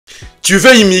Tu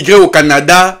veux immigrer au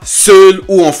Canada, seul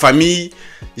ou en famille?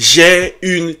 J'ai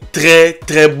une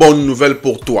très bonne nouvelle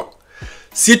pour toi.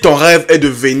 Si ton rêve est de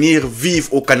venir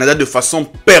vivre au Canada de façon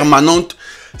permanente,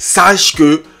 sache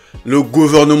que le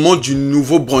gouvernement du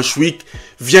Nouveau-Brunswick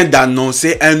vient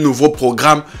d'annoncer un nouveau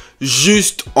programme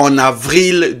juste en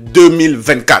avril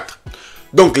 2024.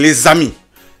 Donc les amis,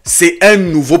 c'est un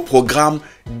nouveau programme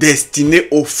destiné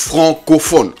aux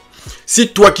francophones. Si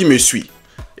toi qui me suis,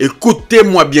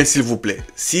 écoutez-moi bien s'il vous plaît.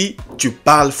 Si tu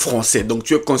parles français, donc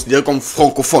tu es considéré comme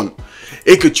francophone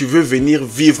et que tu veux venir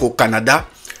vivre au Canada,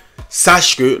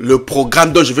 sache que le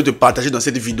programme dont je vais te partager dans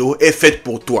cette vidéo est fait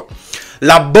pour toi.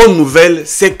 La bonne nouvelle,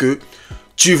 c'est que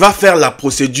tu vas faire la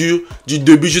procédure du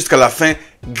début jusqu'à la fin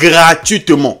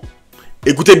gratuitement.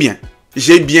 Écoutez bien,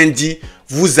 j'ai bien dit,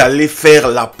 vous allez faire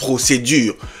la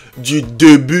procédure du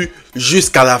début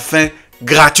jusqu'à la fin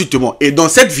gratuitement. Et dans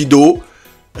cette vidéo,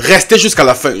 restez jusqu'à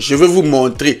la fin. Je vais vous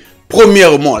montrer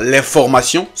premièrement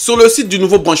l'information sur le site du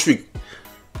Nouveau-Brunswick.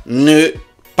 Ne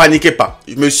paniquez pas.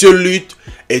 Monsieur Lutte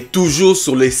est toujours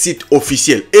sur le site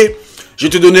officiel. Et je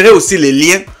te donnerai aussi les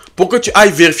liens pour que tu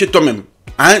ailles vérifier toi-même.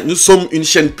 Hein? Nous sommes une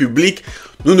chaîne publique.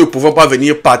 Nous ne pouvons pas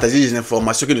venir partager des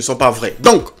informations qui ne sont pas vraies.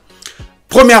 Donc,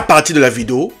 première partie de la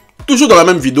vidéo. Toujours dans la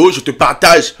même vidéo, je te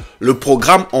partage le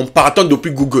programme en partant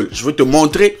depuis Google. Je vais te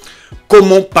montrer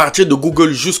comment partir de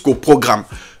Google jusqu'au programme.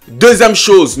 Deuxième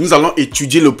chose, nous allons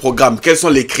étudier le programme. Quels sont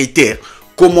les critères?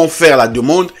 Comment faire la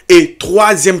demande? Et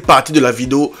troisième partie de la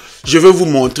vidéo, je vais vous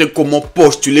montrer comment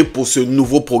postuler pour ce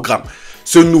nouveau programme.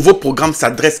 Ce nouveau programme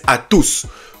s'adresse à tous.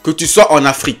 Que tu sois en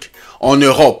Afrique, en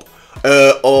Europe,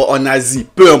 en Asie,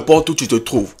 peu importe où tu te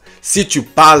trouves. Si tu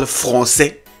parles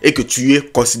français et que tu es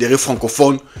considéré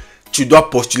francophone, tu dois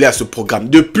postuler à ce programme.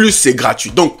 De plus, c'est gratuit.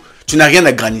 Donc, tu n'as rien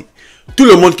à gagner. Tout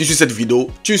le monde qui suit cette vidéo,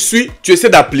 tu essaies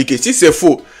d'appliquer. Si c'est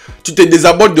faux, tu te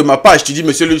désabonnes de ma page. Tu dis,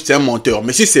 monsieur Luc, c'est un menteur.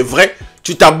 Mais si c'est vrai,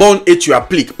 tu t'abonnes et tu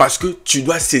appliques parce que tu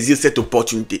dois saisir cette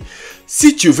opportunité.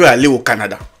 Si tu veux aller au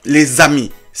Canada, les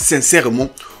amis, sincèrement,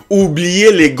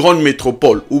 oubliez les grandes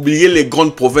métropoles. Oubliez les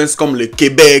grandes provinces comme le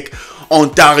Québec,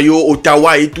 Ontario,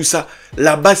 Ottawa et tout ça.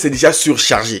 Là-bas, c'est déjà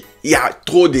surchargé. Il y a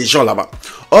trop de gens là-bas.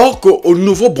 Or qu'au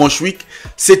Nouveau-Brunswick,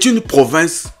 c'est une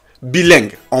province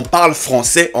bilingue. On parle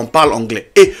français, on parle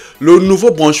anglais. Et le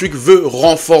Nouveau-Brunswick veut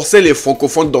renforcer les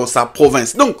francophones dans sa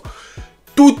province. Donc,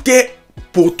 tout est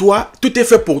pour toi, tout est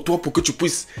fait pour toi pour que tu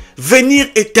puisses venir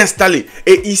et t'installer.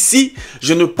 Et ici,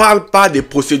 je ne parle pas des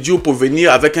procédures pour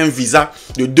venir avec un visa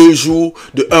de 2 jours,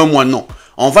 de 1 mois, non.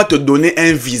 On va te donner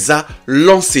un visa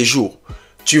long séjour.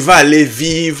 Tu vas aller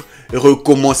vivre,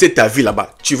 recommencer ta vie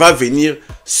là-bas. Tu vas venir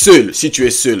seul si tu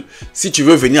es seul. Si tu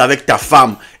veux venir avec ta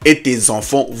femme et tes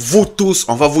enfants, vous tous,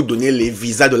 on va vous donner les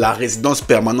visas de la résidence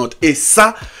permanente. Et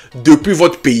ça, depuis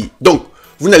votre pays. Donc,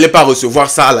 vous n'allez pas recevoir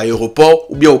ça à l'aéroport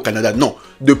ou bien au Canada. Non.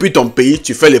 Depuis ton pays,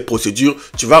 tu fais les procédures.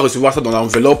 Tu vas recevoir ça dans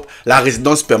l'enveloppe, la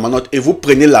résidence permanente. Et vous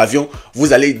prenez l'avion.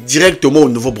 Vous allez directement au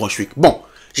Nouveau-Brunswick. Bon,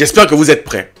 j'espère que vous êtes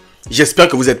prêts. J'espère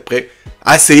que vous êtes prêts.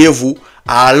 Asseyez-vous.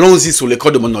 Allons-y sur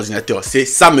l'écran de mon ordinateur. C'est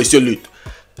ça, monsieur Lutte.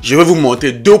 Je vais vous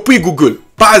montrer depuis Google,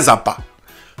 pas à pas.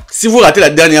 Si vous ratez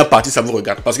la dernière partie, ça vous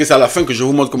regarde. Parce que c'est à la fin que je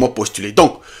vous montre comment postuler.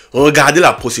 Donc, regardez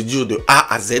la procédure de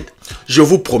A à Z. Je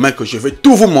vous promets que je vais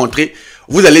tout vous montrer.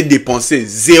 Vous allez dépenser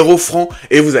 0 francs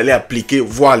et vous allez appliquer,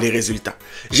 voir les résultats.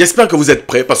 J'espère que vous êtes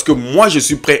prêts parce que moi, je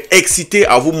suis prêt, excité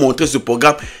à vous montrer ce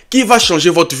programme qui va changer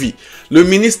votre vie. Le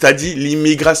ministre a dit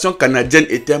l'immigration canadienne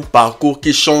est un parcours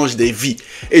qui change des vies.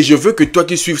 Et je veux que toi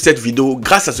qui suives cette vidéo,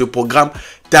 grâce à ce programme,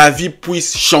 ta vie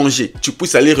puisse changer. Tu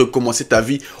puisses aller recommencer ta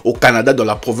vie au Canada dans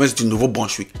la province du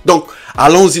Nouveau-Brunswick. Donc,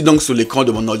 allons-y donc sur l'écran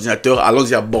de mon ordinateur.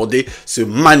 Allons-y aborder ce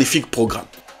magnifique programme.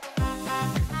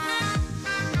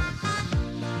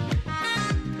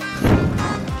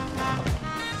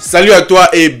 Salut à toi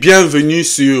et bienvenue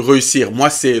sur Réussir. Moi,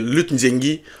 c'est Luc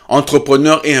Nzengi,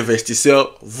 entrepreneur et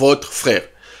investisseur, votre frère.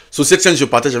 Sur cette chaîne, je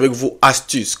partage avec vous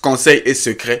astuces, conseils et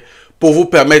secrets pour vous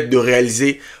permettre de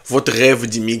réaliser votre rêve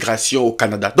d'immigration au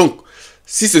Canada. Donc,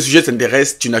 si ce sujet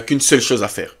t'intéresse, tu n'as qu'une seule chose à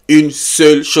faire. Une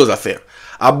seule chose à faire.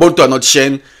 Abonne-toi à notre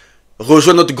chaîne,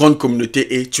 rejoins notre grande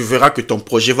communauté et tu verras que ton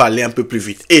projet va aller un peu plus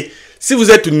vite. Et si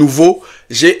vous êtes nouveau,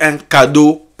 j'ai un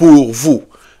cadeau pour vous.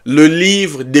 Le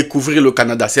livre Découvrir le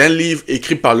Canada. C'est un livre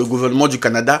écrit par le gouvernement du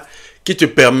Canada qui te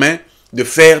permet de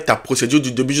faire ta procédure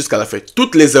du début jusqu'à la fin.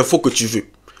 Toutes les infos que tu veux.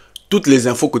 Toutes les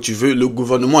infos que tu veux, le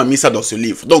gouvernement a mis ça dans ce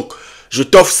livre. Donc, je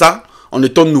t'offre ça en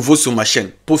étant nouveau sur ma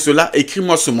chaîne. Pour cela,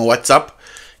 écris-moi sur mon WhatsApp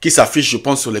qui s'affiche, je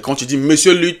pense, sur l'écran. Tu dis,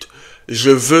 Monsieur Lutte, je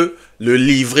veux le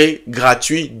livret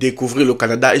gratuit Découvrir le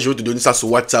Canada et je vais te donner ça sur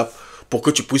WhatsApp pour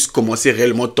que tu puisses commencer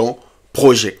réellement ton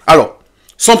projet. Alors,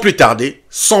 sans plus tarder,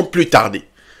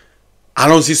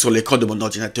 Allons-y sur l'écran de mon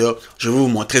ordinateur. Je vais vous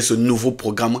montrer ce nouveau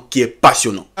programme qui est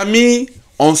passionnant. Amis,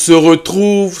 on se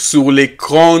retrouve sur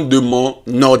l'écran de mon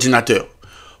ordinateur.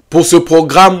 Pour ce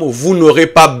programme, vous n'aurez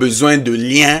pas besoin de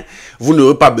lien, vous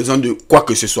n'aurez pas besoin de quoi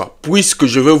que ce soit, puisque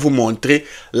je vais vous montrer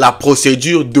la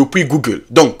procédure depuis Google.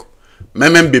 Donc,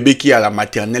 même un bébé qui est à la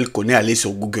maternelle connaît aller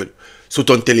sur Google. Sur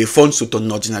ton téléphone, sur ton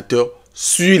ordinateur,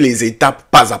 suis les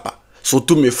étapes pas à pas.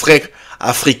 Surtout mes frères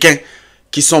africains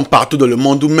qui sont partout dans le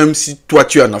monde, ou même si toi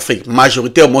tu es en Afrique,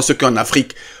 majoritairement ceux qui sont en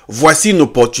Afrique, voici une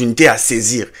opportunité à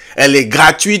saisir. Elle est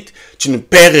gratuite, tu ne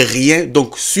perds rien,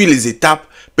 donc suis les étapes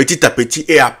petit à petit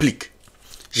et applique.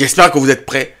 J'espère que vous êtes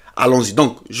prêts. Allons-y.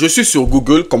 Donc, je suis sur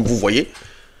Google, comme vous voyez.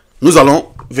 Nous allons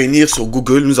venir sur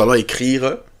Google, nous allons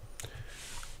écrire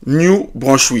New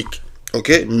Brunswick.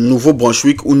 Ok, Nouveau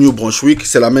Brunswick ou New Brunswick,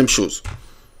 c'est la même chose.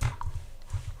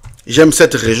 J'aime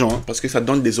cette région hein, parce que ça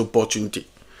donne des opportunités.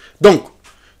 Donc,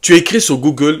 tu écris sur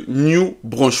Google New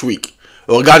Brunswick.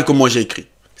 Regarde comment j'ai écrit.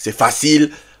 C'est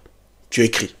facile. Tu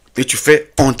écris et tu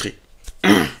fais entrer.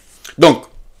 Donc,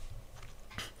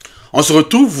 on se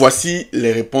retrouve. Voici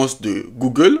les réponses de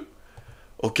Google.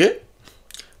 Ok.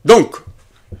 Donc,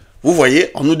 vous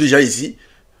voyez, on nous dit déjà ici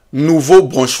Nouveau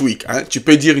Brunswick. Hein. Tu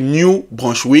peux dire New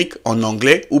Brunswick en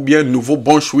anglais ou bien Nouveau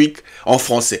Brunswick en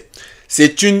français.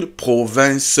 C'est une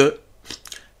province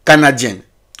canadienne.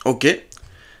 Ok.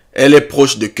 Elle est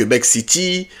proche de Québec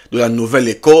City, de la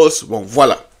Nouvelle-Écosse. Bon,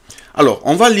 voilà. Alors,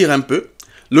 on va lire un peu.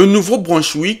 Le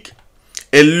Nouveau-Brunswick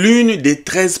est l'une des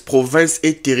 13 provinces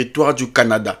et territoires du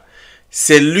Canada.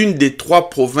 C'est l'une des 3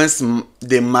 provinces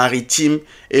des Maritimes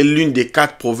et l'une des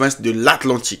 4 provinces de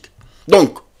l'Atlantique.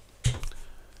 Donc,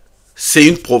 c'est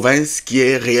une province qui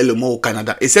est réellement au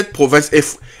Canada. Et cette province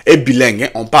est bilingue. Hein.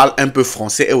 On parle un peu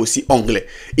français et aussi anglais.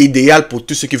 Idéal pour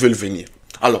tous ceux qui veulent venir.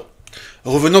 Alors,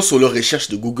 revenons sur la recherche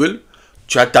de Google.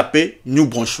 Tu as tapé New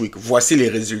Brunswick. Voici les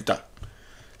résultats.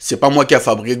 C'est pas moi qui ai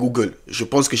fabriqué Google. Je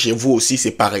pense que chez vous aussi, c'est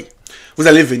pareil. Vous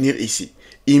allez venir ici.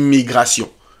 Immigration.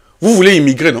 Vous voulez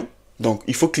immigrer, non? Donc,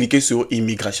 il faut cliquer sur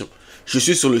Immigration. Je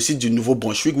suis sur le site du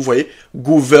Nouveau-Brunswick. Vous voyez,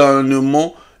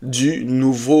 gouvernement du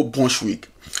Nouveau-Brunswick.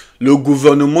 Le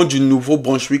gouvernement du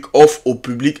Nouveau-Brunswick offre au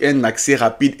public un accès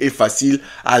rapide et facile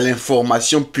à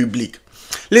l'information publique.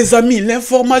 Les amis,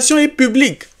 l'information est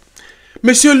publique.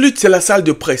 Monsieur Lutte, c'est la salle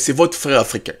de presse, c'est votre frère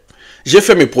africain. J'ai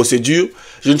fait mes procédures,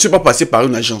 je ne suis pas passé par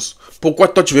une agence. Pourquoi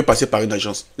toi tu veux passer par une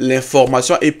agence?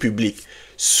 L'information est publique.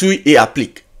 Suis et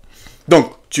applique.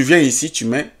 Donc, tu viens ici, tu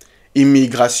mets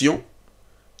immigration,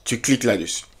 tu cliques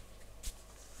là-dessus.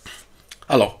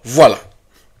 Alors, voilà.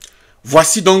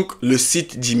 Voici donc le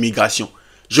site d'immigration.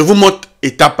 Je vous montre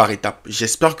étape par étape.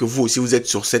 J'espère que vous aussi, vous êtes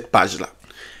sur cette page-là.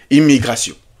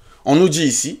 Immigration. On nous dit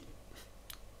ici,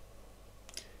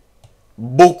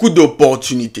 beaucoup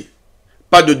d'opportunités.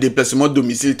 Pas de déplacement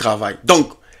domicile-travail.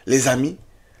 Donc, les amis,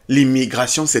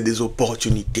 l'immigration, c'est des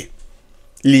opportunités.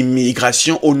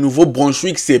 L'immigration au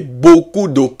Nouveau-Brunswick, c'est beaucoup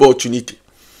d'opportunités.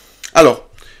 Alors,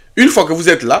 une fois que vous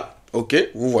êtes là, ok,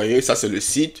 vous voyez, ça c'est le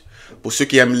site. Pour ceux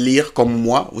qui aiment lire comme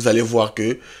moi, vous allez voir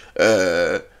que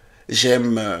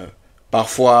j'aime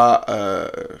parfois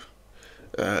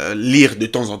lire de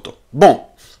temps en temps. Bon,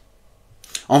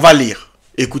 on va lire.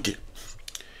 Écoutez.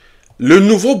 Le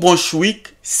Nouveau-Brunswick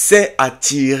sait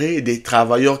attirer des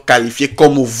travailleurs qualifiés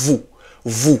comme vous.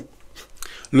 Vous.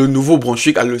 Le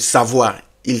Nouveau-Brunswick a le savoir.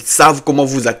 Ils savent comment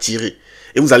vous attirer.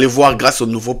 Et vous allez voir grâce au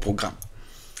nouveau programme.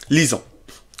 Lisons.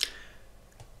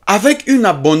 Avec une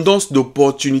abondance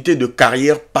d'opportunités de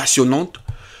carrière passionnantes,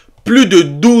 plus de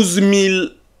 12 000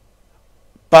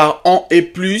 par an et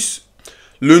plus,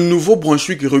 le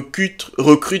Nouveau-Brunswick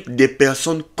recrute des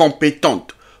personnes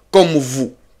compétentes comme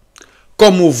vous.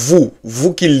 Comme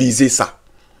vous qui lisez ça.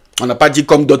 On n'a pas dit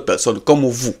comme d'autres personnes, comme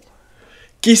vous.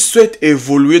 Qui souhaitent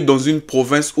évoluer dans une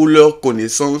province où leur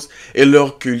connaissance et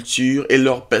leur culture et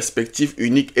leur perspective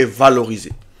unique est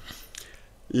valorisée.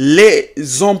 Les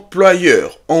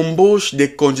employeurs embauchent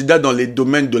des candidats dans les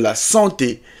domaines de la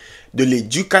santé, de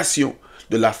l'éducation,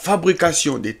 de la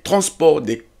fabrication, des transports,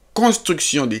 des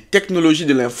constructions, des technologies,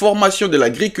 de l'information, de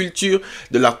l'agriculture,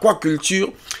 de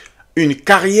l'aquaculture. Une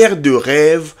carrière de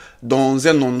rêve dans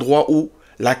un endroit où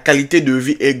la qualité de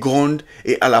vie est grande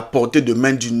et à la portée de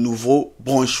main du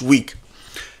Nouveau-Brunswick.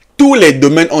 Tous les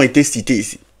domaines ont été cités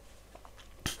ici.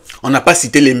 On n'a pas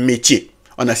cité les métiers,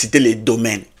 on a cité les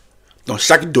domaines. Dans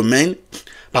chaque domaine,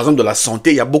 par exemple de la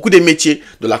santé, il y a beaucoup de métiers.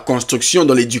 De la construction,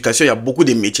 dans l'éducation, il y a beaucoup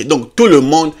de métiers. Donc tout le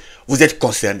monde, vous êtes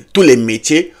concerné. Tous les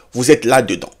métiers, vous êtes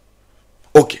là-dedans.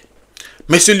 Ok.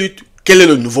 Monsieur Lutte, quel est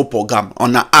le nouveau programme?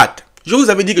 On a hâte. Je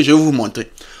vous avais dit que je vais vous montrer.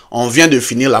 On vient de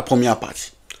finir la première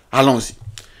partie. Allons-y.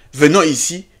 Venons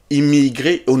ici,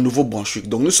 Immigrer au Nouveau-Brunswick.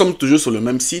 Donc, nous sommes toujours sur le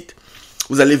même site.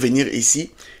 Vous allez venir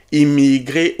ici,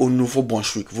 Immigrer au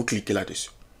Nouveau-Brunswick. Vous cliquez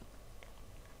là-dessus.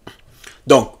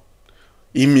 Donc,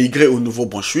 Immigrer au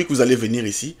Nouveau-Brunswick, vous allez venir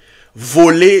ici.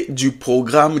 Volet du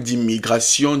programme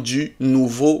d'immigration du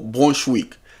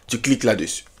Nouveau-Brunswick. Tu cliques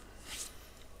là-dessus.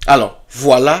 Alors,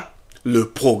 voilà le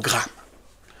programme.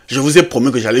 Je vous ai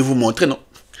promis que j'allais vous montrer, non?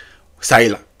 Ça est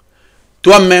là.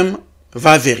 Toi-même,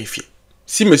 va vérifier.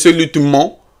 Si monsieur lui te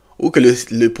ment ou que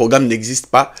le programme n'existe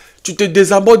pas, tu te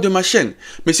désabonnes de ma chaîne.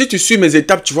 Mais si tu suis mes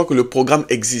étapes, tu vois que le programme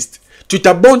existe. Tu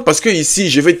t'abonnes parce que ici,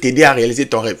 je vais t'aider à réaliser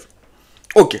ton rêve.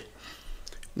 Ok.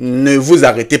 Ne vous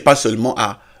arrêtez pas seulement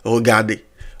à regarder.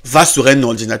 Va sur un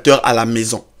ordinateur à la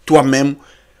maison, toi-même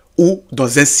ou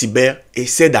dans un cyber,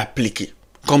 essaie d'appliquer,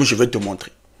 comme je vais te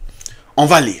montrer. On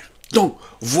va lire. Donc,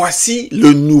 voici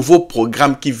le nouveau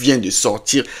programme qui vient de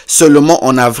sortir seulement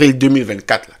en avril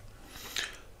 2024. Là.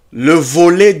 Le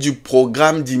volet du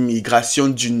programme d'immigration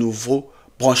du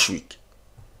Nouveau-Brunswick.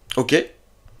 Ok?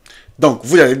 Donc,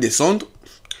 vous allez descendre.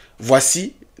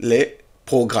 Voici les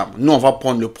programmes. Nous, on va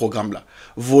prendre le programme là.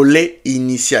 Volet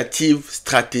initiative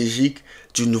stratégique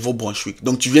du Nouveau-Brunswick.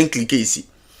 Donc, tu viens cliquer ici.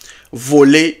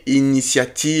 Volet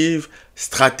initiative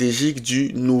stratégique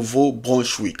du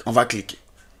Nouveau-Brunswick. On va cliquer.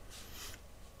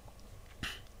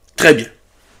 Très bien.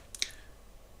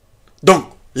 Donc,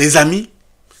 les amis,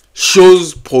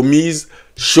 chose promise,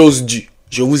 chose due.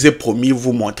 Je vous ai promis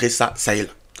vous montrer ça, ça y est là.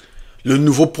 Le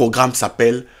nouveau programme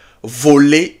s'appelle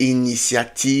Volet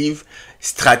initiative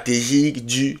stratégique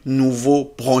du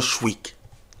Nouveau-Brunswick.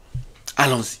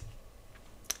 Allons-y.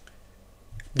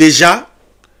 Déjà,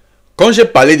 quand j'ai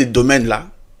parlé des domaines là,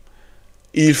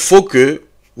 il faut que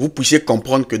vous puissiez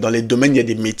comprendre que dans les domaines, il y a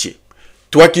des métiers.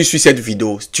 Toi qui suis cette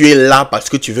vidéo, tu es là parce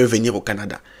que tu veux venir au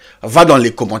Canada. Va dans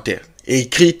les commentaires et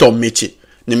écris ton métier.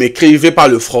 Ne m'écrivez pas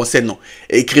le français, non.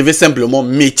 Écrivez simplement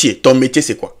métier. Ton métier,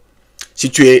 c'est quoi?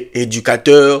 Si tu es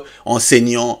éducateur,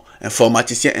 enseignant,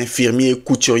 informaticien, infirmier,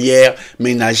 couturière,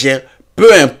 ménagère,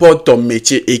 peu importe ton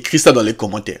métier, écris ça dans les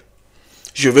commentaires.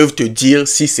 Je vais te dire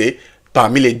si c'est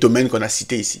parmi les domaines qu'on a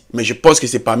cités ici. Mais je pense que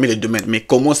c'est parmi les domaines. Mais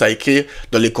commence à écrire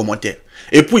dans les commentaires.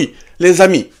 Et puis, les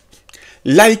amis,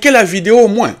 likez la vidéo au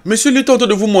moins. Monsieur Lutte est en train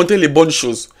de vous montrer les bonnes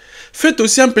choses. Faites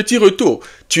aussi un petit retour.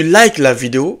 Tu likes la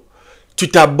vidéo, tu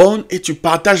t'abonnes et tu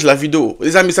partages la vidéo.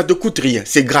 Les amis, ça ne te coûte rien.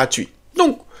 C'est gratuit.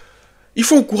 Donc, il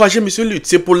faut encourager Monsieur Lutte.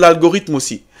 C'est pour l'algorithme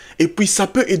aussi. Et puis, ça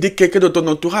peut aider quelqu'un de ton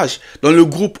entourage. Dans le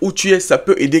groupe où tu es, ça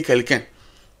peut aider quelqu'un.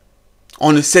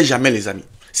 On ne sait jamais, les amis.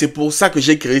 C'est pour ça que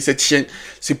j'ai créé cette chaîne.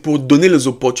 C'est pour donner les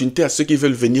opportunités à ceux qui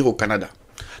veulent venir au Canada.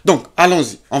 Donc,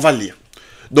 allons-y. On va lire.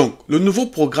 Donc, le nouveau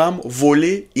programme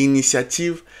volet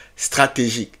initiative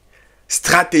stratégique.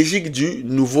 Stratégique du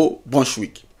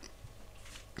Nouveau-Brunswick.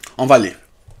 On va lire.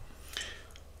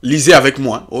 Lisez avec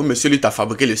moi. Oh, monsieur, lui, t'as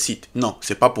fabriqué le site. Non,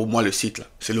 c'est pas pour moi le site là.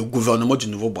 C'est le gouvernement du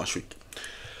Nouveau-Brunswick.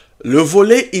 Le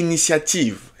volet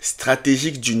initiative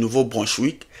stratégique du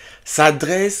Nouveau-Brunswick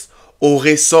s'adresse aux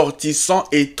ressortissants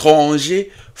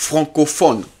étrangers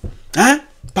francophones. Hein?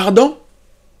 Pardon?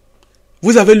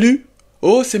 Vous avez lu?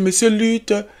 Oh, c'est monsieur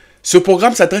Lutte. Ce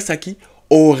programme s'adresse à qui?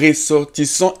 Aux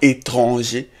ressortissants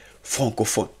étrangers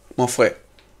francophones. Mon frère,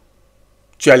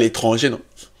 tu es à l'étranger, non?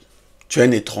 Tu es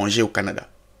un étranger au Canada.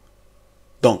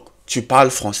 Donc, tu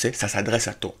parles français, ça s'adresse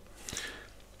à toi.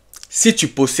 Si tu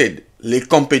possèdes les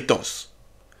compétences,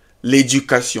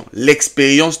 l'éducation,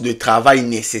 l'expérience de travail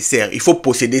nécessaire, il faut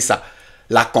posséder ça.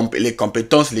 Les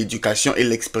compétences, l'éducation et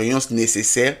l'expérience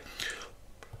nécessaires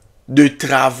de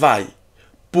travail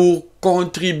pour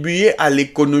contribuer à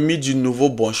l'économie du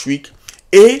Nouveau-Brunswick.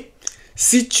 Et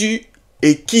si tu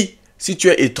es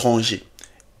étranger,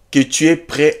 que tu es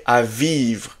prêt à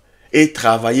vivre et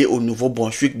travailler au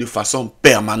Nouveau-Brunswick de façon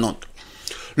permanente.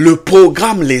 Le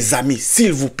programme, les amis,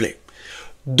 s'il vous plaît,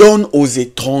 donne aux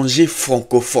étrangers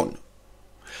francophones,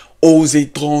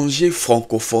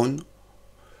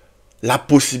 la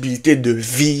possibilité de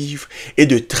vivre et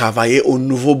de travailler au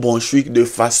Nouveau-Brunswick de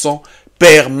façon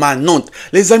permanente.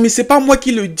 Les amis, ce n'est pas moi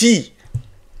qui le dis.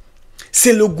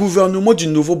 C'est le gouvernement du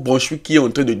Nouveau-Brunswick qui est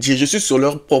en train de dire. Je suis sur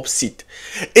leur propre site.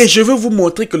 Et je veux vous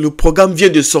montrer que le programme vient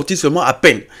de sortir seulement à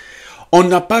peine. On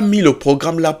n'a pas mis le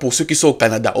programme là pour ceux qui sont au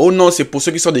Canada. Oh non, c'est pour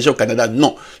ceux qui sont déjà au Canada.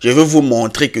 Non, je veux vous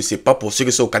montrer que ce n'est pas pour ceux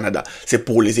qui sont au Canada. C'est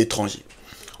pour les étrangers.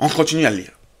 On continue à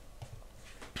lire.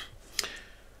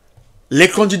 Les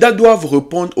candidats doivent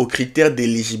répondre aux critères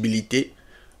d'éligibilité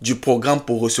du programme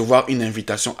pour recevoir une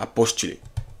invitation à postuler.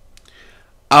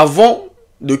 Avant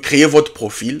de créer votre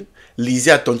profil,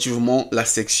 lisez attentivement la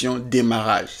section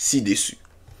démarrage ci-dessus.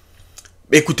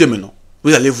 Écoutez maintenant,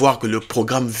 vous allez voir que le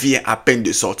programme vient à peine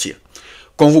de sortir.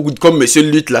 comme Monsieur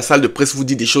Lutte, la salle de presse vous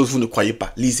dit des choses, vous ne croyez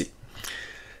pas. Lisez.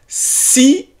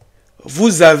 Si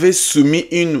vous avez soumis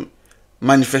une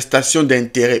manifestation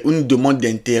d'intérêt, une demande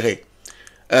d'intérêt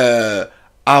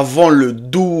avant le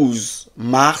 12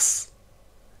 mars,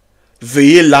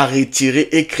 veuillez la retirer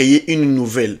et créer une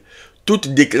nouvelle. Toute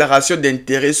déclaration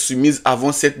d'intérêt soumise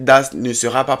avant cette date ne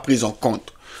sera pas prise en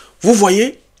compte. Vous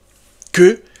voyez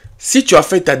que si tu as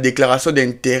fait ta déclaration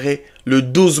d'intérêt le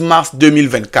 12 mars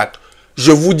 2024,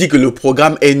 je vous dis que le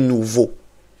programme est nouveau.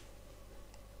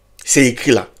 C'est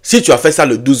écrit là. Si tu as fait ça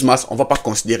le 12 mars, on ne va pas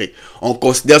considérer. On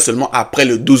considère seulement après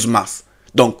le 12 mars.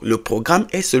 Donc, le programme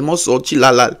est seulement sorti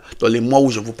là, dans les mois où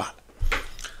je vous parle.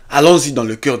 Allons-y dans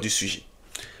le cœur du sujet.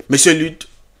 Monsieur Lutte,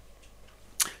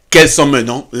 quelles sont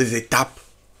maintenant les étapes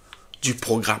du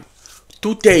programme?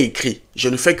 Tout est écrit. Je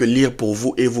ne fais que lire pour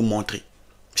vous et vous montrer.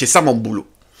 C'est ça mon boulot.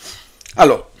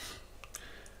 Alors,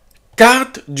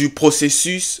 carte du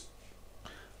processus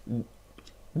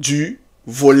du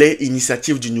volet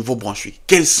initiative du Nouveau-Brunswick.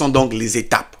 Quelles sont donc les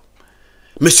étapes?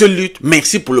 Monsieur Lutte,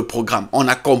 merci pour le programme. On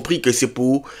a compris que c'est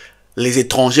pour les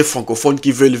étrangers francophones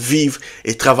qui veulent vivre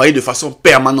et travailler de façon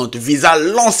permanente. Visa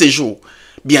long séjour.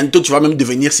 Bientôt, tu vas même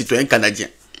devenir citoyen canadien.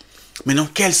 Maintenant,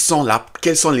 quelles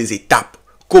sont les étapes?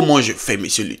 Comment je fais,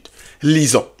 Monsieur Lutte?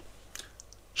 Lisons.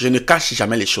 Je ne cache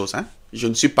jamais les choses. Hein? Je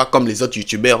ne suis pas comme les autres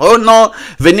youtubeurs. Oh non,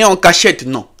 venez en cachette.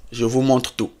 Non, je vous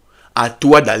montre tout. À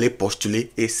toi d'aller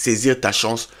postuler et saisir ta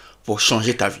chance pour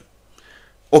changer ta vie.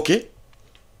 Ok?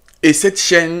 Et cette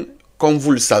chaîne, comme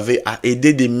vous le savez, a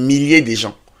aidé des milliers de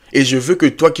gens. Et je veux que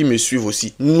toi qui me suives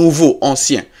aussi, nouveau,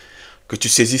 ancien, que tu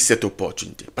saisisses cette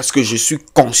opportunité. Parce que je suis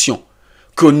conscient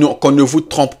qu'on ne vous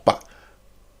trompe pas.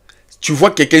 Tu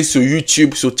vois quelqu'un sur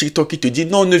YouTube, sur TikTok qui te dit «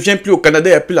 Non, ne viens plus au Canada,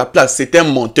 il n'y a plus la place. » C'est un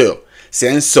menteur. C'est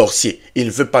un sorcier. Il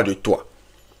ne veut pas de toi.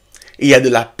 Et il y a de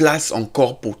la place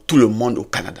encore pour tout le monde au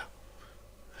Canada.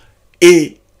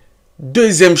 Et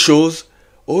deuxième chose,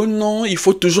 oh non, il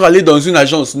faut toujours aller dans une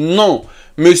agence. Non,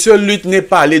 Monsieur Lutte n'est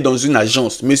pas allé dans une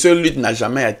agence. Monsieur Lutte n'a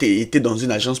jamais été dans une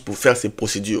agence pour faire ses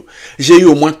procédures. J'ai eu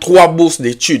au moins 3 bourses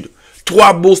d'études.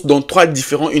 3 bourses dans 3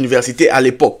 différentes universités à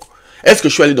l'époque. Est-ce que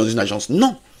je suis allé dans une agence?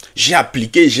 Non. J'ai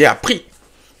appliqué, j'ai appris.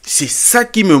 C'est ça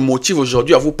qui me motive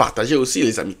aujourd'hui à vous partager aussi,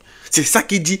 les amis. C'est ça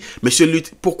qui dit, Monsieur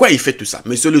Lutte, pourquoi il fait tout ça?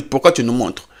 Monsieur Lutte, pourquoi tu nous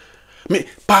montres? Mais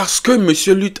parce que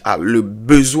Monsieur Lutte a le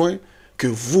besoin que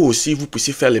vous aussi, vous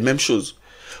puissiez faire les mêmes choses.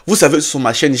 Vous savez, sur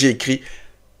ma chaîne, j'ai écrit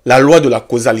la loi de la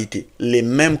causalité. Les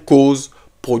mêmes causes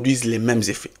produisent les mêmes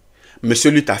effets.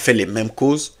 Monsieur Lutte a fait les mêmes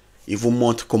causes. Il vous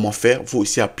montre comment faire. Vous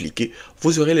aussi appliquez.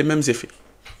 Vous aurez les mêmes effets.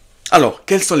 Alors,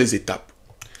 quelles sont les étapes?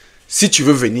 Si tu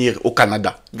veux venir au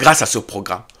Canada, grâce à ce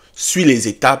programme, suis les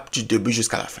étapes du début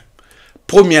jusqu'à la fin.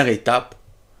 Première étape,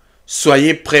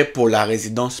 soyez prêts pour la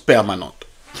résidence permanente.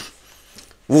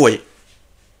 Vous voyez,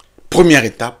 première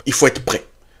étape, il faut être prêt.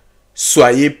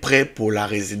 Soyez prêts pour la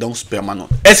résidence permanente.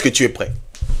 Est-ce que tu es prêt?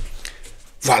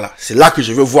 Voilà, c'est là que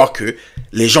je veux voir que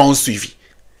les gens ont suivi.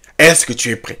 Est-ce que tu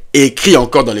es prêt? Et écris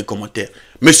encore dans les commentaires.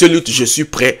 Monsieur Lutte, je suis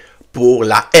prêt pour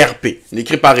la RP.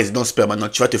 N'écris pas résidence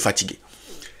permanente, tu vas te fatiguer.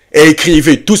 Et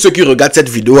écrivez, tous ceux qui regardent cette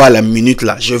vidéo à la minute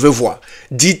là, je veux voir.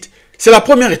 Dites, c'est la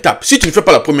première étape. Si tu ne fais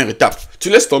pas la première étape, tu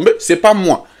laisses tomber, c'est pas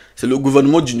moi. C'est le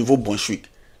gouvernement du Nouveau-Brunswick.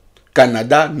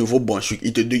 Canada, Nouveau-Brunswick.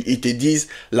 Ils te disent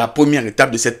la première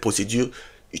étape de cette procédure,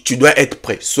 tu dois être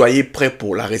prêt. Soyez prêt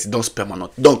pour la résidence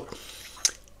permanente. Donc,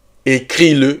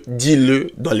 écris-le,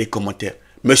 dis-le dans les commentaires.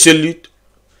 Monsieur Lutte,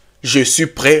 je suis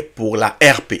prêt pour la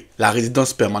RP, la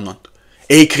résidence permanente.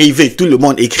 Écrivez, tout le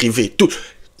monde écrivez.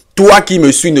 Toi qui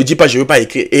me suis, ne dis pas je ne veux pas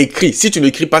écrire. Écris. Si tu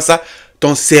n'écris pas ça,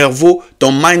 ton cerveau,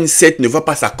 ton mindset ne va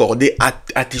pas s'accorder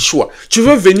à tes choix. Tu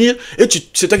veux venir et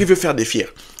c'est toi qui veux faire des fiers.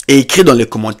 Et écris dans les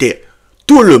commentaires.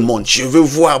 Tout le monde, je veux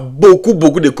voir beaucoup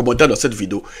de commentaires dans cette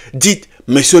vidéo. Dites,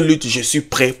 Monsieur Lutte, je suis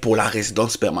prêt pour la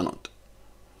résidence permanente.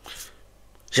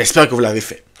 J'espère que vous l'avez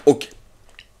fait. Ok.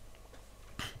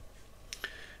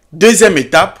 Deuxième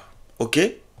étape, ok.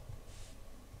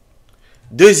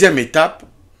 Deuxième étape,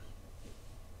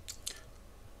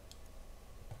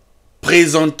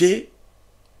 présenter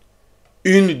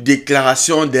une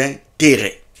déclaration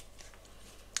d'intérêt.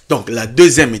 Donc, la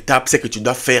deuxième étape, c'est que tu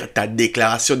dois faire ta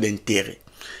déclaration d'intérêt.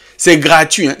 C'est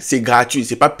gratuit, hein? C'est gratuit,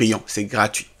 c'est pas payant, c'est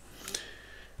gratuit.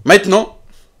 Maintenant,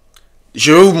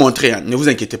 je vais vous montrer, hein, ne vous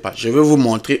inquiétez pas, je vais vous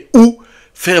montrer où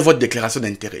faire votre déclaration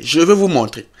d'intérêt. Je vais vous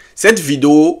montrer. Cette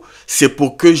vidéo, c'est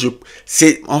pour que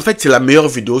en fait, c'est la meilleure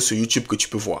vidéo sur YouTube que tu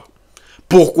peux voir.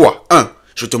 Pourquoi? 1.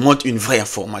 Je te montre une vraie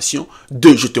information.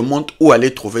 2. Je te montre où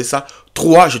aller trouver ça.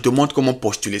 3. Je te montre comment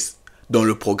postuler dans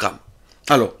le programme.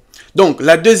 Alors, donc,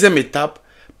 la deuxième étape,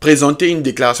 présenter une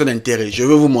déclaration d'intérêt. Je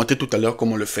vais vous montrer tout à l'heure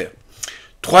comment le faire.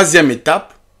 Troisième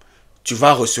étape, tu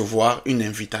vas recevoir une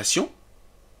invitation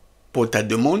pour ta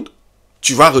demande.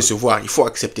 Tu vas recevoir, il faut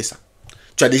accepter ça.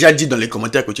 Tu as déjà dit dans les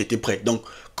commentaires que tu étais prêt. Donc,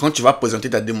 quand tu vas présenter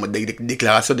ta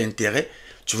déclaration d'intérêt,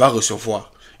 tu vas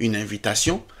recevoir une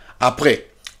invitation. Après,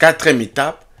 quatrième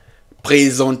étape,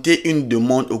 présenter une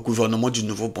demande au gouvernement du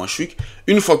Nouveau-Brunswick.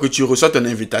 Une fois que tu reçois ton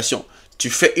invitation, tu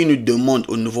fais une demande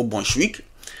au Nouveau-Brunswick.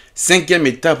 Cinquième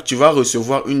étape, tu vas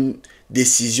recevoir une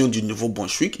décision du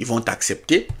Nouveau-Brunswick. Ils vont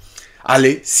t'accepter.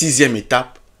 Allez, sixième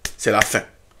étape, c'est la fin.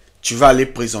 Tu vas aller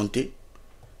présenter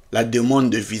la demande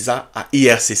de visa à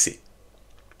IRCC.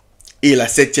 Et la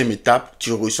septième étape,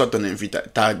 tu reçois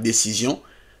ta décision.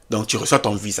 Donc, tu reçois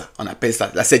ton visa. On appelle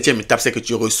ça. La septième étape, c'est que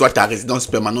tu reçois ta résidence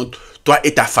permanente, toi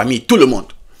et ta famille, tout le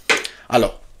monde.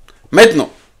 Alors,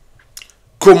 maintenant,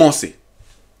 commencez.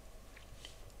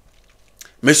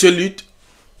 Monsieur Lutte,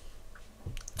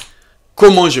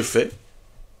 comment je fais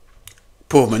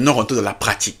pour maintenant rentrer dans la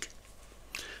pratique?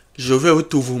 Je vais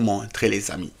tout vous montrer,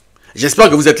 les amis. J'espère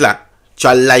que vous êtes là. Tu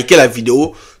as liké la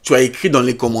vidéo, tu as écrit dans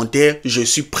les commentaires, je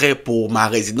suis prêt pour ma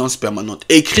résidence permanente.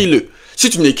 Écris-le. Si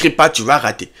tu n'écris pas, tu vas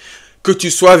rater. Que tu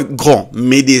sois grand,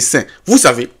 médecin, vous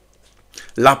savez,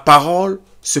 la parole,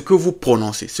 ce que vous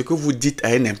prononcez, ce que vous dites a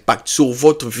un impact sur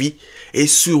votre vie et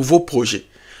sur vos projets.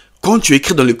 Quand tu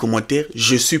écris dans les commentaires,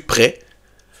 je suis prêt,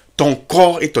 ton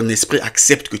corps et ton esprit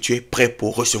acceptent que tu es prêt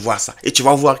pour recevoir ça. Et tu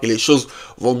vas voir que les choses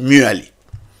vont mieux aller.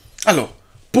 Alors,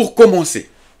 pour commencer,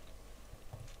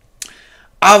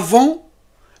 avant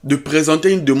de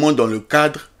présenter une demande dans le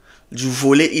cadre du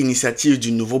volet initiative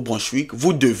du Nouveau-Brunswick,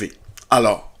 vous devez.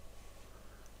 Alors,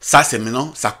 ça c'est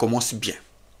maintenant, ça commence bien.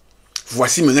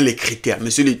 Voici maintenant les critères.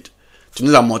 Monsieur Lutte, tu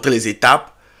nous as montré les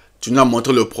étapes, tu nous as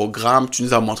montré le programme, tu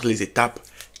nous as montré les étapes.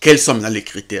 Quels sont maintenant les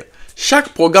critères? Chaque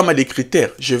programme a des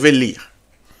critères. Je vais lire.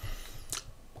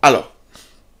 Alors,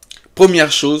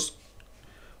 première chose,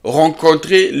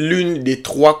 rencontrer l'une des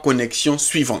trois connexions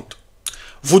suivantes.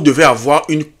 Vous devez avoir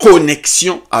une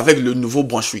connexion avec le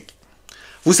Nouveau-Brunswick.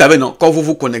 Vous savez, non, quand vous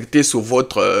vous connectez sur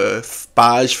votre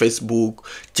page Facebook,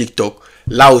 TikTok,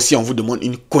 là aussi, on vous demande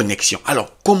une connexion.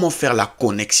 Alors, comment faire la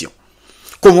connexion?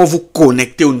 Comment vous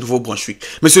connecter au Nouveau-Brunswick?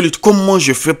 Monsieur Lutte, comment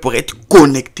je fais pour être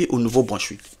connecté au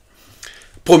Nouveau-Brunswick?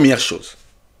 Première chose,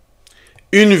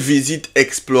 une visite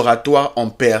exploratoire en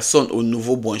personne au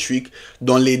Nouveau-Brunswick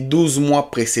dans les 12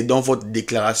 mois précédant votre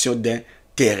déclaration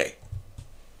d'intérêt.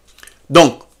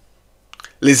 Donc,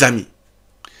 les amis,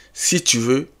 si tu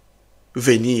veux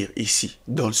venir ici,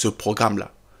 dans ce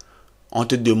programme-là, on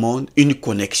te demande une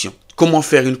connexion. Comment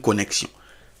faire une connexion?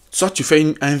 Soit tu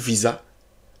fais un visa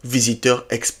visiteur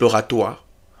exploratoire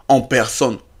en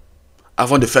personne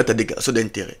avant de faire ta déclaration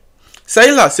d'intérêt. Ça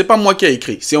est là, c'est pas moi qui ai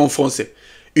écrit, c'est en français.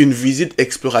 Une visite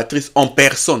exploratrice en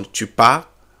personne. Tu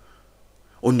pars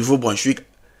au Nouveau-Brunswick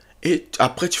et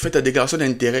après tu fais ta déclaration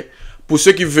d'intérêt. Pour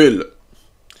ceux qui veulent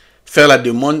faire la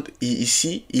demande,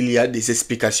 ici, il y a des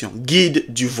explications. Guide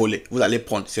du volet. Vous allez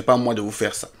prendre. Ce n'est pas à moi de vous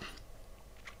faire ça.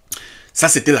 Ça,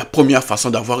 c'était la première façon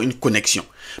d'avoir une connexion.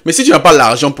 Mais si tu n'as pas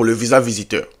l'argent pour le visa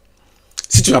visiteur,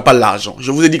 si tu n'as pas l'argent,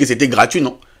 je vous ai dit que c'était gratuit,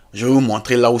 non? Je vais vous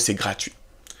montrer là où c'est gratuit.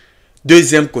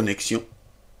 Deuxième connexion.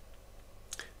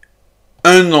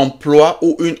 Un emploi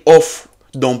ou une offre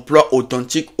d'emploi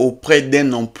authentique auprès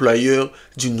d'un employeur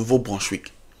du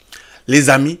Nouveau-Brunswick. Les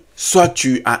amis, soit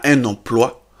tu as un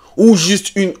emploi, ou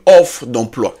juste une offre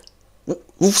d'emploi.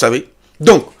 Vous savez.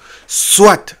 Donc,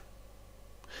 soit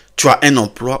tu as un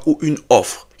emploi ou une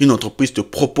offre. Une entreprise te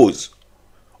propose.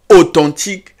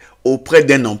 Authentique auprès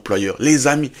d'un employeur. Les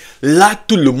amis, là,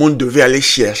 tout le monde devait aller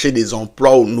chercher des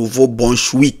emplois au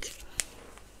Nouveau-Brunswick.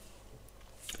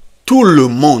 Tout le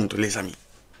monde, les amis.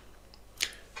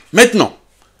 Maintenant,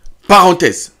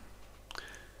 parenthèse.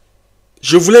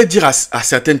 Je voulais dire à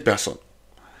certaines personnes.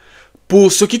 Pour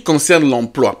ce qui concerne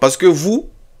l'emploi, parce que vous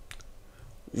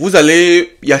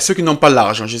allez, il y a ceux qui n'ont pas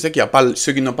l'argent. Je sais qu'il y a pas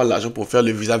ceux qui n'ont pas l'argent pour faire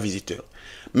le visa visiteur.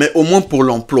 Mais au moins pour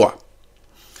l'emploi,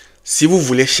 si vous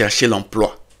voulez chercher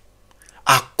l'emploi,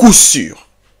 à coup sûr,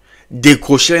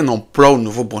 décrocher un emploi au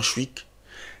Nouveau-Brunswick,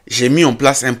 j'ai mis en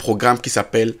place un programme qui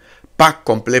s'appelle Pack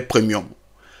complet premium.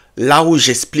 Là où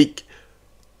j'explique,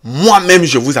 moi-même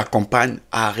je vous accompagne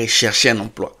à rechercher un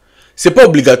emploi. Ce n'est pas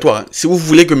obligatoire. Hein. Si vous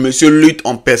voulez que Monsieur Lutte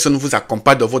en personne vous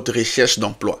accompagne dans votre recherche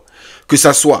d'emploi, que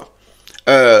ce soit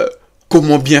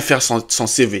comment bien faire son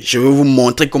CV. Je vais vous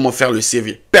montrer comment faire le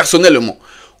CV. Personnellement,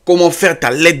 comment faire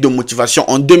ta lettre de motivation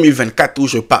en 2024 où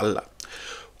je parle là.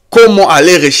 Comment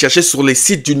aller rechercher sur les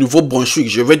sites du Nouveau-Brunswick.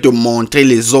 Je vais te montrer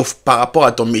les offres par rapport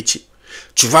à ton métier.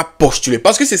 Tu vas postuler.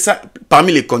 Parce que c'est ça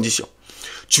parmi les conditions.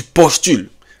 Tu postules.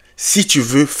 Si tu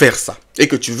veux faire ça et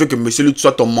que tu veux que Monsieur Lutte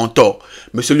soit ton mentor,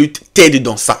 Monsieur Lutte t'aide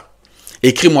dans ça.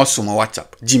 Écris-moi sur mon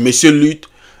WhatsApp. Dis, Monsieur Lutte,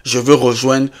 je veux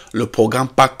rejoindre le programme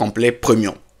Pack Complet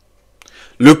Premium.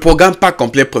 Le programme Pack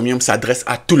Complet Premium s'adresse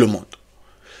à tout le monde.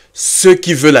 Ceux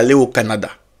qui veulent aller au Canada.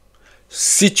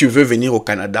 Si tu veux venir au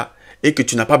Canada et que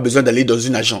tu n'as pas besoin d'aller dans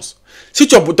une agence. Si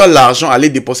tu as pourtant l'argent à aller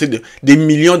dépenser des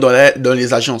millions dans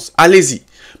les agences, allez-y.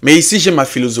 Mais ici, j'ai ma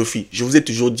philosophie. Je vous ai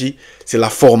toujours dit, c'est la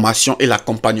formation et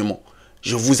l'accompagnement.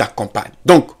 Je vous accompagne.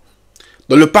 Donc,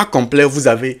 dans le pack complet, vous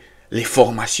avez les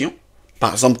formations.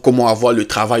 Par exemple, comment avoir le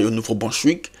travail au Nouveau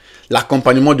brunswick.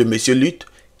 L'accompagnement de Monsieur Lutte,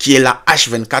 qui est la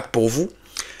H24 pour vous.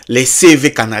 Les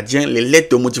CV canadiens, les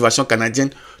lettres de motivation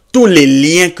canadiennes. Tous les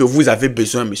liens que vous avez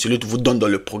besoin, Monsieur Lutte vous donne dans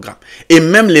le programme. Et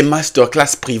même les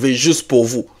masterclass privés juste pour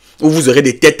vous. Où vous aurez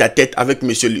des tête-à-tête avec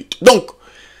Monsieur Lutte. Donc,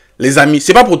 les amis,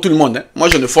 c'est pas pour tout le monde. Hein. Moi,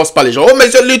 je ne force pas les gens. Oh,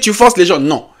 Monsieur Lutte, tu forces les gens.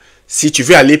 Non. Si tu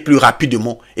veux aller plus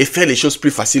rapidement et faire les choses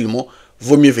plus facilement,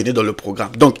 vaut mieux venir dans le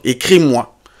programme. Donc,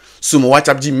 écris-moi sur mon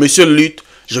WhatsApp. Dis, Monsieur Lutte,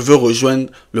 je veux rejoindre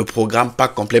le programme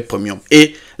Pack Complet Premium.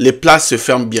 Et les places se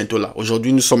ferment bientôt là.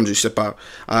 Aujourd'hui, nous sommes, je sais pas,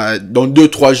 dans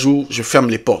 2-3 jours, je ferme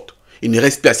les portes. Il ne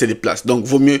reste plus assez de places. Donc,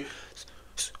 vaut mieux,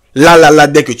 là,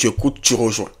 dès que tu écoutes, tu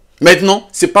rejoins. Maintenant,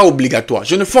 ce n'est pas obligatoire.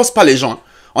 Je ne force pas les gens. Hein.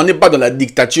 On n'est pas dans la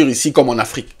dictature ici comme en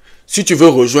Afrique. Si tu veux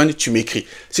rejoindre, tu m'écris.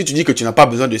 Si tu dis que tu n'as pas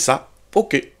besoin de ça,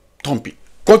 ok, tant pis.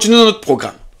 Continuons notre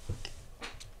programme.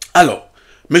 Alors,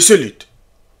 Monsieur Lutte,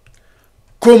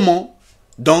 comment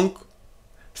donc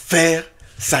faire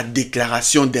sa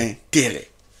déclaration d'intérêt?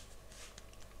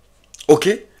 Ok?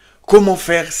 Comment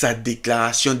faire sa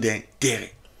déclaration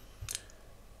d'intérêt?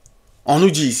 On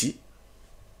nous dit ici,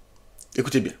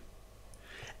 écoutez bien,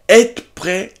 être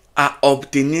prêt à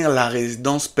obtenir la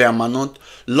résidence permanente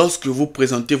lorsque vous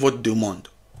présentez votre demande.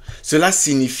 Cela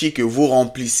signifie que vous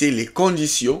remplissez les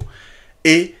conditions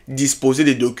et disposez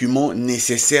des documents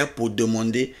nécessaires pour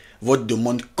demander votre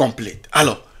demande complète.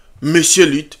 Alors, Monsieur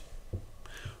Lutte,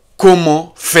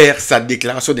 comment faire sa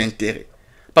déclaration d'intérêt?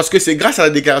 Parce que c'est grâce à la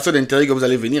déclaration d'intérêt que vous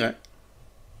allez venir. Hein.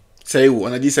 C'est où?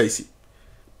 On a dit ça ici.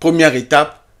 Première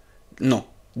étape, non.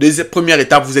 Première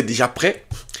étape, vous êtes déjà prêt.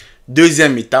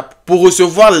 Deuxième étape, pour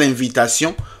recevoir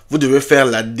l'invitation, vous devez faire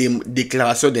la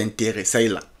déclaration d'intérêt. Ça est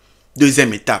là.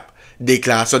 Deuxième étape,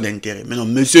 déclaration d'intérêt. Maintenant,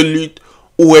 Monsieur Lutte,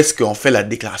 où est-ce qu'on fait la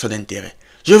déclaration d'intérêt?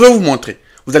 Je vais vous montrer.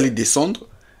 Vous allez descendre,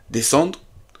 descendre,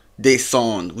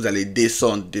 descendre. Vous allez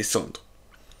descendre, descendre.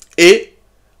 Et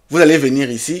vous allez venir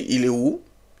ici. Il est où?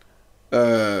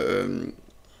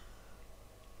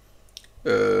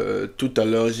 Tout à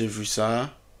l'heure, j'ai vu ça.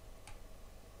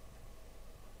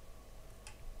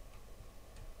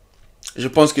 Je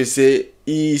pense que c'est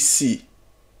ici.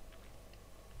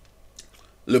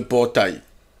 Le portail.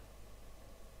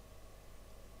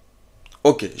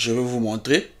 Ok, je vais vous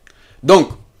montrer.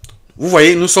 Donc, vous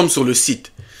voyez, nous sommes sur le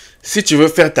site. Si tu veux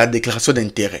faire ta déclaration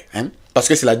d'intérêt, hein, parce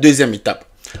que c'est la deuxième étape.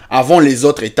 Avant les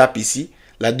autres étapes ici,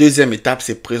 la deuxième étape,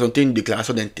 c'est présenter une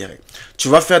déclaration d'intérêt. Tu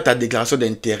vas faire ta déclaration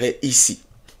d'intérêt ici.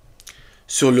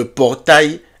 Sur le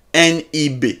portail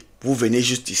NIB. Vous venez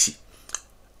juste ici.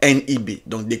 NIB,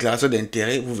 donc déclaration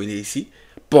d'intérêt, vous venez ici,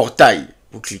 portail,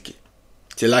 vous cliquez.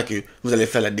 C'est là que vous allez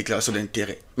faire la déclaration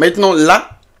d'intérêt. Maintenant,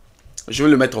 là, je vais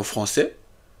le mettre en français,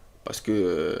 parce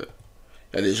que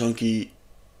y a des gens qui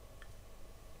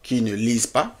ne lisent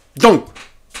pas. Donc,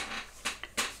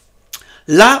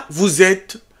 là, vous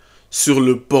êtes sur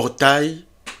le portail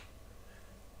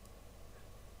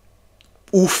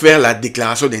ou faire la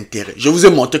déclaration d'intérêt. Je vous ai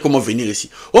montré comment venir ici.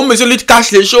 Oh, Monsieur Lutte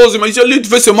cache les choses. Monsieur Lutte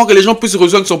veut seulement que les gens puissent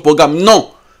rejoindre son programme.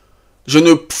 Non. Je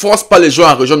ne force pas les gens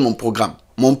à rejoindre mon programme.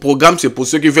 Mon programme, c'est pour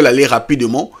ceux qui veulent aller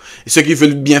rapidement et ceux qui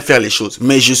veulent bien faire les choses.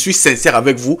 Mais je suis sincère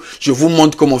avec vous. Je vous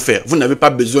montre comment faire. Vous n'avez pas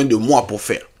besoin de moi pour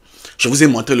faire. Je vous ai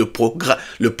montré le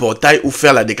portail où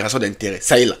faire la déclaration d'intérêt.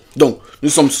 Ça est là. Donc, nous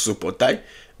sommes sur ce portail.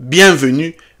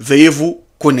 Bienvenue. Veuillez vous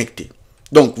connecter.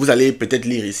 Donc, vous allez peut-être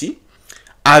lire ici.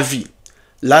 Avis.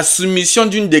 La soumission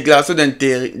d'une déclaration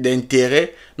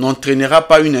d'intérêt n'entraînera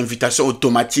pas une invitation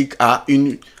automatique à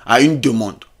une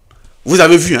demande. Vous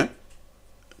avez vu, hein?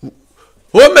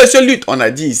 Oh, Monsieur Lutte, on a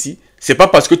dit ici, c'est pas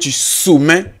parce que tu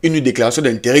soumets une déclaration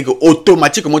d'intérêt que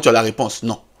automatiquement tu as la réponse.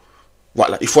 Non.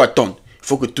 Voilà, il faut attendre. Il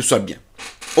faut que tout soit bien.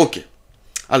 Ok.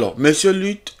 Alors, Monsieur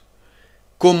Lutte,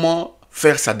 comment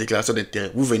faire sa déclaration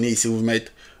d'intérêt? Vous venez ici, vous mettez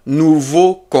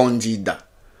nouveau candidat.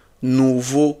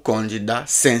 Nouveau candidat,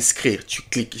 s'inscrire. Tu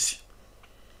cliques ici.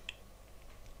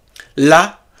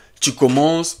 Là, tu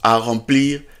commences à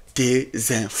remplir tes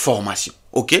informations.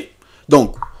 Ok?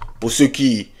 Donc, pour ceux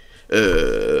qui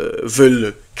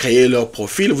veulent créer leur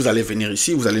profil, vous allez venir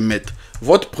ici, vous allez mettre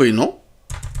votre prénom,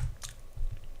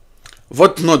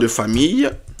 votre nom de famille,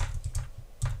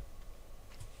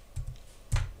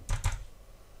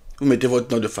 Vous mettez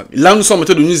votre nom de famille. Là, nous sommes en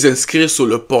train de nous inscrire sur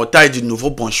le portail du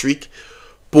Nouveau Brunswick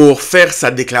pour faire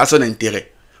sa déclaration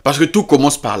d'intérêt. Parce que tout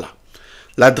commence par là.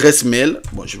 L'adresse mail.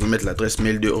 Bon, je vais mettre l'adresse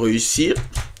mail de réussir.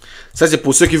 Ça, c'est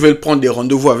pour ceux qui veulent prendre des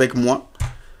rendez-vous avec moi.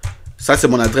 Ça, c'est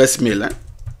mon adresse mail. Hein.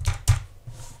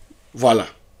 Voilà.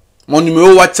 Mon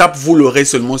numéro WhatsApp, vous l'aurez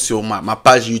seulement sur ma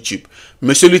page YouTube.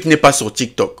 Monsieur Lutte n'est pas sur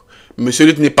TikTok. Monsieur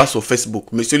Lutte n'est pas sur Facebook.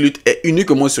 Monsieur Lutte est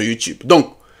uniquement sur YouTube.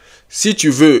 Donc, si tu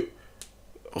veux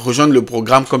rejoindre le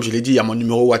programme, comme je l'ai dit, il y a mon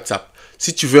numéro WhatsApp.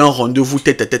 Si tu veux un rendez-vous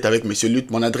tête à tête avec Monsieur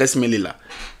Lutte, mon adresse mail est là.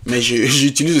 Mais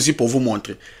j'utilise aussi pour vous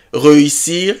montrer.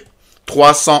 Réussir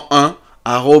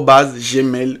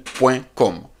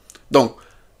 301@gmail.com. Donc,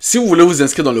 si vous voulez vous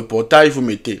inscrire dans le portail, vous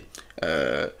mettez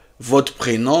votre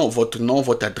prénom, votre nom,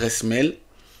 votre adresse mail.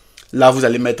 Là, vous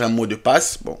allez mettre un mot de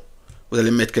passe. Bon, vous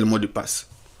allez mettre quel mot de passe?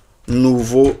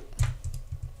 Nouveau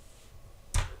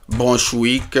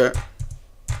Brunswick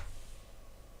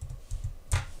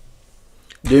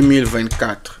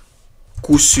 2024.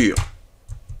 Coup sûr.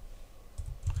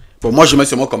 Bon, moi, je mets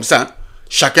ce mot comme ça. Hein.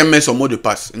 Chacun met son mot de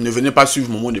passe. Ne venez pas suivre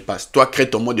mon mot de passe. Toi, crée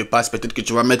ton mot de passe. Peut-être que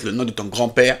tu vas mettre le nom de ton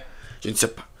grand-père. Je ne sais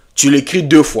pas. Tu l'écris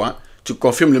 2 fois. Hein. Tu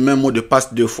confirmes le même mot de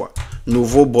passe 2 fois.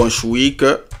 Nouveau Brunswick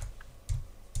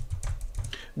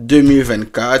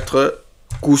 2024.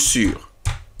 Coup sûr.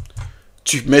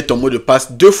 Tu mets ton mot de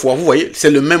passe 2 fois. Vous voyez, c'est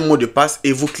le même mot de passe.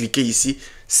 Et vous cliquez ici,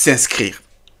 s'inscrire.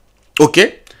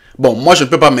 OK? Bon, moi, je ne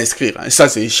peux pas m'inscrire. Hein. Ça,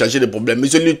 c'est changer de problème.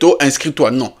 Monsieur Luto,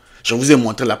 inscris-toi. Non. Je vous ai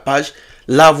montré la page.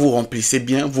 Là, vous remplissez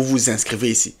bien. Vous vous inscrivez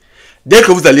ici. Dès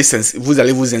que vous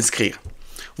allez vous inscrire,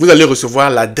 vous allez recevoir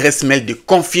l'adresse mail de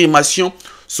confirmation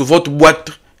sur votre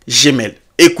boîte Gmail.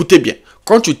 Écoutez bien.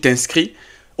 Quand tu t'inscris,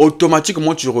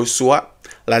 automatiquement, tu reçois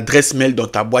l'adresse mail dans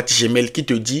ta boîte Gmail qui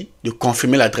te dit de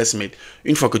confirmer l'adresse mail.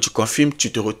 Une fois que tu confirmes,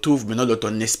 tu te retrouves maintenant dans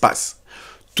ton espace.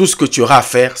 Tout ce que tu auras à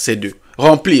faire, c'est de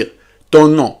remplir ton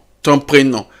nom, ton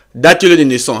prénom, date de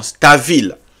naissance, ta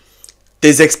ville,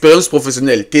 tes expériences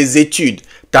professionnelles, tes études,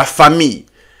 ta famille,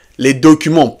 les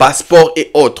documents, passeport et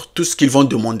autres, tout ce qu'ils vont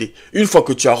demander. Une fois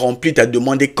que tu as rempli ta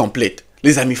demande complète,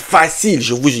 les amis, facile,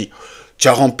 je vous dis. Tu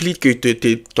as rempli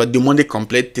ta demande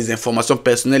complète, tes informations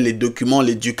personnelles, les documents,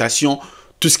 l'éducation,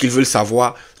 tout ce qu'ils veulent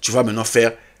savoir. Tu vas maintenant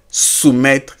faire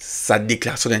soumettre sa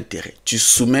déclaration d'intérêt. Tu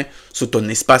soumets sur ton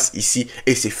espace ici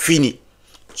et c'est fini.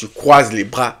 Tu croises les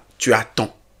bras, tu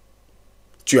attends.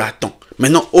 Tu attends.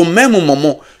 Maintenant, au même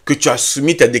moment que tu as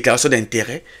soumis ta déclaration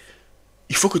d'intérêt,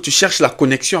 il faut que tu cherches la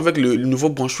connexion avec le Nouveau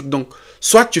Brunswick. Donc,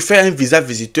 soit tu fais un visa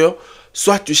visiteur,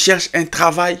 soit tu cherches un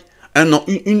travail,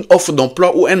 une offre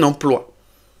d'emploi ou un emploi.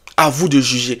 À vous de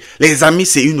juger. Les amis,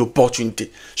 c'est une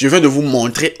opportunité. Je viens de vous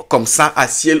montrer comme ça, à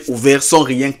ciel ouvert, sans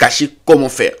rien cacher, comment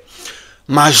faire.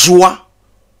 Ma joie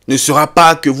ne sera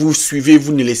pas que vous suivez,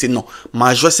 vous ne laissez. Non.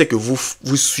 Ma joie, c'est que vous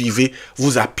suivez,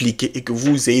 vous appliquez et que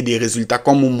vous ayez des résultats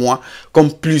comme moi,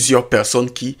 comme plusieurs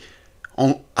personnes qui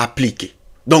ont appliqué.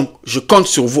 Donc, je compte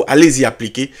sur vous. Allez-y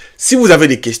appliquer. Si vous avez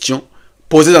des questions,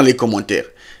 posez dans les commentaires.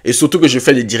 Et surtout que je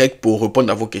fais des directs pour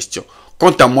répondre à vos questions.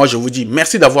 Quant à moi, je vous dis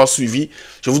merci d'avoir suivi.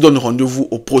 Je vous donne rendez-vous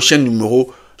au prochain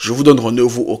numéro. Je vous donne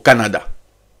rendez-vous au Canada.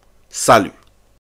 Salut.